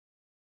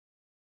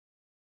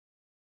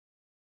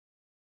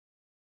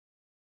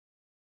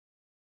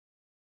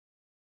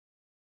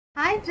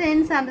Hi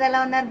friends, అందరూ ఎలా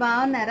ఉన్నారు?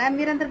 బాగున్నారా?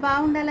 మీరందరూ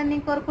బాగుండాలని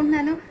నేను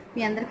కోరుకుంటున్నాను.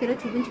 మీ అందరికీ ఈరోజు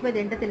చూపించిపోయేది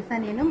ఏంటో తెలుసా?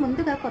 నేను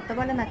ముందుగా కొత్త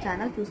వాళ్ళు నా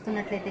ఛానల్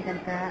చూస్తున్నట్లయితే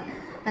కనుక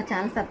నా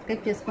ఛానల్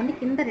సబ్స్క్రైబ్ చేసుకోండి.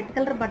 కింద రెడ్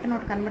కలర్ బటన్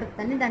ఒకటి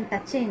కనబడుతుందని దాన్ని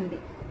టచ్ చేయండి.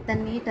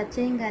 దాన్ని టచ్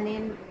చేయగానే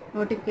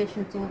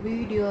నోటిఫికేషన్స్,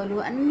 వీడియోలు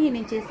అన్నీ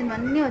నేను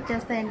చేసినవన్నీ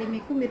వచ్చేస్తాయండి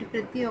మీకు. మీరు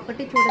ప్రతి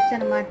ఒక్కటి చూడొచ్చు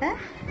అనమాట.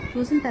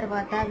 చూసిన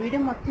తర్వాత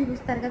వీడియో మొత్తం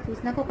చూస్తారుగా,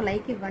 చూసినాక ఒక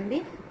లైక్ ఇవ్వండి.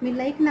 మీ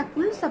లైక్ నాకు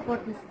ఫుల్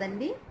సపోర్ట్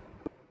ఇస్తుందండి.